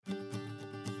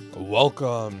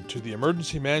Welcome to the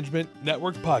Emergency Management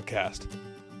Network podcast,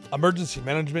 emergency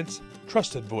management's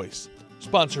trusted voice,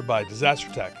 sponsored by Disaster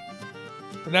Tech,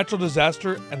 the Natural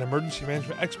Disaster and Emergency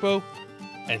Management Expo,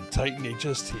 and Titan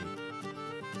HST.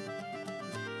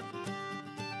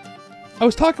 I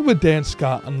was talking with Dan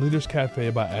Scott on Leaders Cafe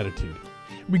about attitude.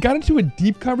 We got into a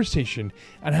deep conversation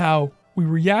on how we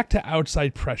react to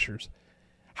outside pressures,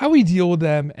 how we deal with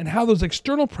them, and how those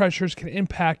external pressures can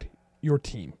impact your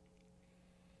team.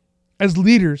 As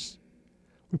leaders,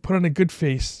 we put on a good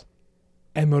face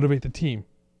and motivate the team,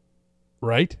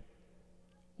 right?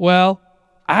 Well,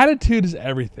 attitude is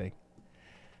everything.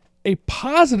 A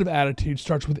positive attitude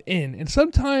starts within, and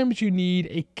sometimes you need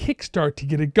a kickstart to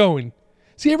get it going.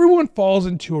 See, everyone falls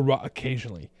into a rut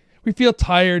occasionally. We feel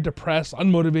tired, depressed,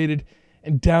 unmotivated,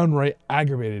 and downright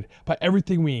aggravated by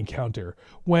everything we encounter.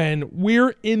 When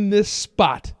we're in this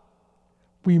spot,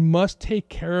 we must take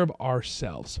care of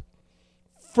ourselves.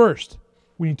 First,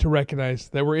 we need to recognize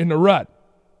that we're in a rut.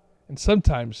 And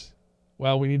sometimes,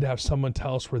 we need to have someone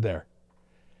tell us we're there.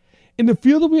 In the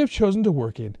field that we have chosen to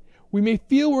work in, we may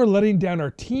feel we're letting down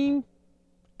our team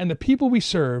and the people we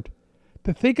served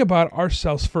to think about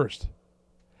ourselves first.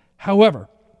 However,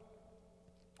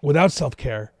 without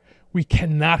self-care, we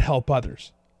cannot help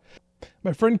others.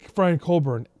 My friend Brian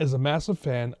Colburn is a massive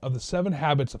fan of the 7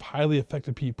 Habits of Highly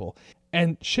Effective People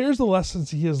and shares the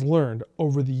lessons he has learned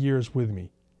over the years with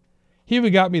me. He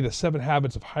even got me the 7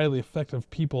 Habits of Highly Effective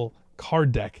People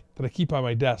card deck that I keep on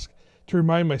my desk to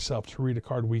remind myself to read a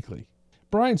card weekly.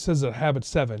 Brian says that Habit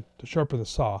 7, to sharpen the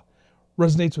saw,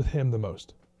 resonates with him the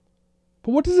most.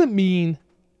 But what does it mean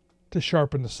to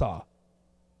sharpen the saw?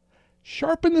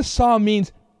 Sharpen the saw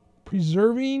means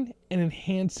preserving and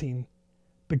enhancing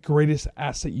the greatest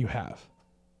asset you have.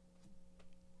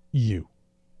 You.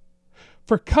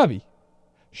 For Covey,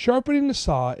 sharpening the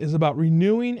saw is about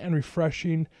renewing and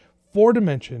refreshing 4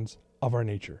 dimensions of our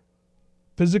nature: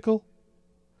 physical,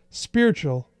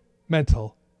 spiritual,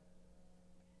 mental,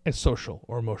 and social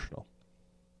or emotional.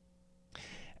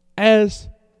 As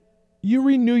you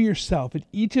renew yourself in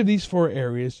each of these 4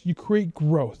 areas, you create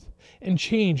growth and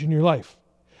change in your life.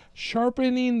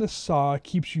 Sharpening the saw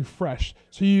keeps you fresh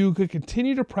so you can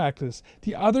continue to practice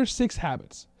the other 6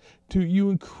 habits. You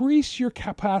increase your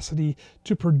capacity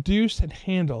to produce and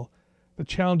handle the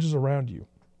challenges around you.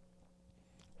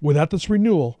 Without this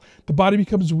renewal, the body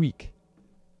becomes weak,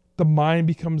 the mind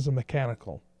becomes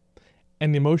mechanical,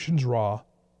 and the emotions raw.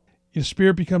 Your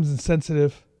spirit becomes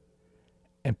insensitive,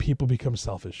 and people become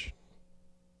selfish.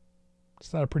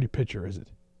 It's not a pretty picture, is it?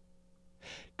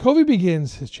 Covey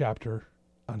begins his chapter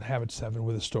on Habit 7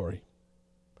 with a story.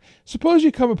 Suppose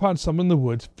you come upon someone in the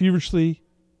woods feverishly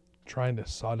trying to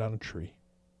saw down a tree.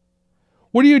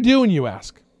 "What are you doing?" you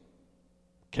ask.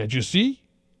 "Can't you see?"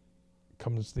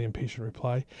 comes the impatient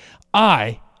reply.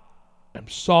 "I am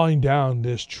sawing down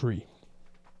this tree."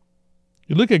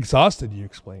 "You look exhausted," you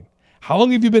explain. "How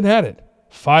long have you been at it?"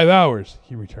 "5 hours,"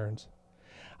 he returns.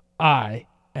 "I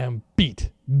am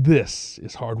beat. This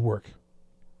is hard work."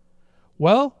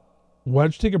 "Well, why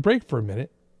don't you take a break for a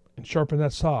minute and sharpen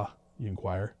that saw?" you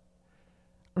inquire.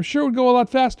 "I'm sure it would go a lot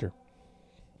faster."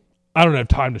 "I don't have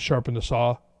time to sharpen the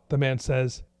saw," the man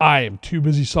says. "I am too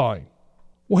busy sawing."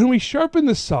 When we sharpen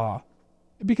the saw,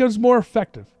 it becomes more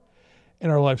effective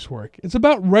in our life's work. It's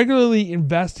about regularly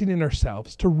investing in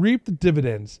ourselves to reap the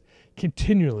dividends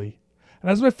continually.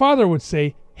 And as my father would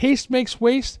say, haste makes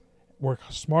waste. Work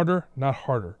smarter, not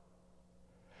harder.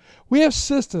 We have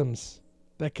systems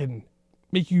that can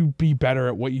make you be better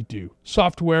at what you do.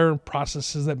 Software and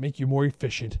processes that make you more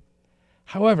efficient.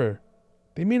 However,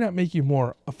 they may not make you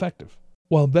more effective.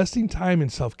 While investing time in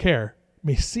self-care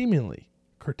may seemingly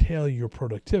curtail your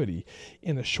productivity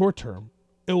in the short term,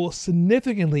 it will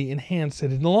significantly enhance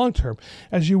it in the long term,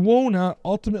 as you will not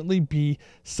ultimately be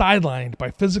sidelined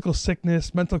by physical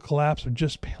sickness, mental collapse, or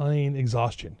just plain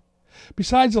exhaustion.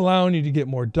 Besides allowing you to get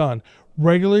more done,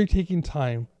 regularly taking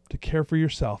time to care for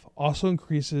yourself also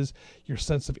increases your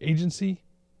sense of agency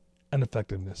and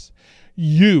effectiveness.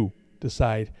 You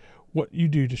decide what you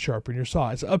do to sharpen your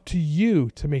saw. It's up to you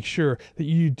to make sure that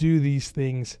you do these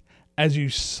things as you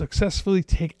successfully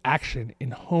take action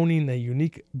in honing the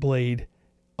unique blade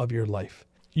of your life.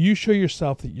 You show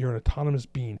yourself that you're an autonomous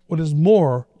being. What is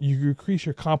more, you increase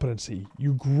your competency,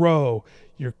 you grow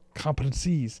your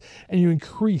competencies, and you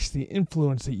increase the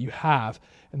influence that you have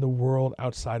in the world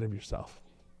outside of yourself.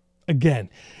 Again,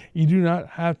 you do not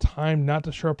have time not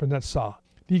to sharpen that saw.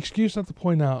 The excuse not to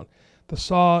point out the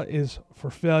saw is for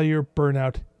failure,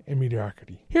 burnout, and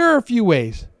mediocrity. Here are a few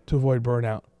ways to avoid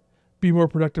burnout. Be more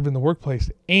productive in the workplace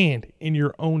and in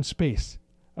your own space.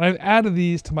 And I've added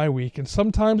these to my week, and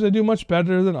sometimes I do much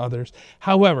better than others.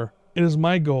 However, it is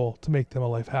my goal to make them a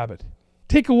life habit.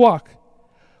 Take a walk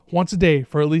once a day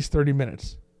for at least 30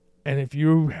 minutes. And if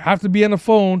you have to be on the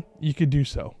phone, you could do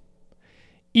so.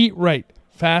 Eat right.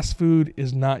 Fast food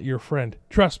is not your friend.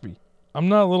 Trust me, I'm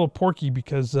not a little porky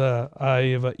because I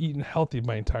have eaten healthy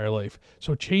my entire life.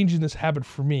 So changing this habit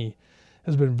for me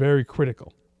has been very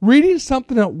critical. Reading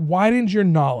something that widens your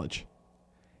knowledge.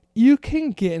 You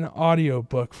can get an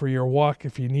audiobook for your walk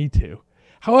if you need to.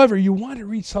 However, you want to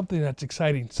read something that's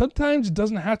exciting. Sometimes it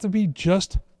doesn't have to be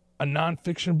just a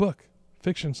nonfiction book.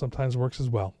 Fiction sometimes works as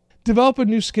well. Develop a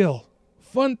new skill.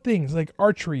 Fun things like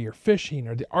archery or fishing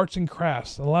or the arts and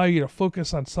crafts allow you to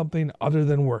focus on something other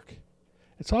than work.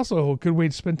 It's also a good way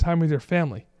to spend time with your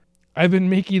family. I've been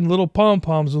making little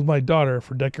pom-poms with my daughter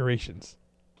for decorations.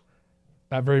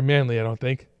 Not very manly, I don't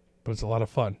think, but it's a lot of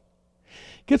fun.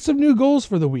 Get some new goals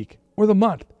for the week or the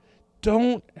month.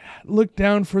 Don't look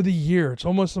down for the year. It's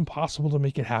almost impossible to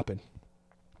make it happen.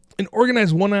 And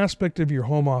organize one aspect of your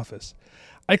home office.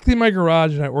 I clean my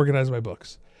garage and I organize my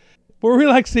books. For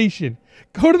relaxation,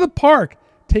 go to the park.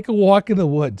 Take a walk in the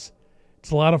woods.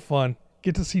 It's a lot of fun.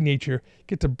 Get to see nature.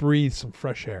 Get to breathe some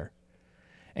fresh air.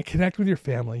 And connect with your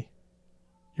family,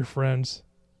 your friends,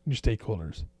 and your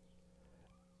stakeholders.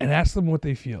 And ask them what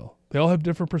they feel. They all have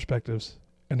different perspectives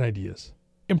and ideas.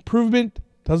 Improvement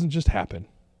doesn't just happen.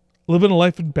 Living a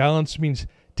life in balance means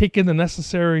taking the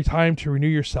necessary time to renew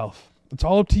yourself. It's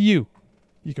all up to you.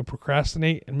 You can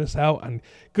procrastinate and miss out on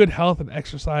good health and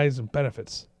exercise and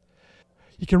benefits.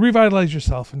 You can revitalize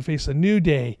yourself and face a new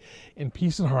day in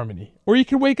peace and harmony. Or you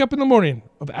can wake up in the morning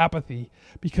of apathy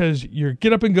because your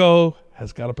get up and go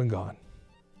has got up and gone.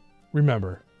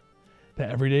 Remember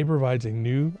that every day provides a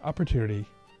new opportunity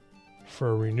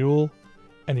for a renewal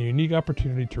and a unique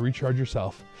opportunity to recharge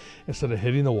yourself instead of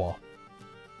hitting the wall.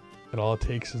 And all it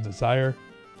takes is desire,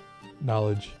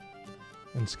 knowledge,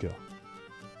 and skill.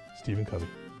 Stephen Covey.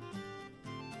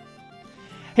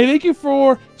 Hey, thank you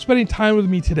for spending time with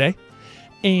me today.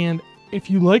 And if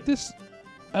you like this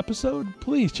episode,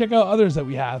 please check out others that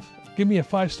we have. Give me a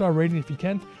 5-star rating if you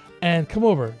can. And come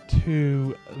over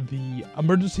to the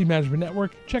Emergency Management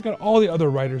Network. Check out all the other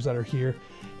writers that are here.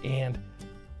 And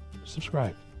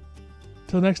subscribe.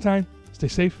 Till next time, stay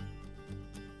safe,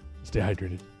 stay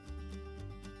hydrated.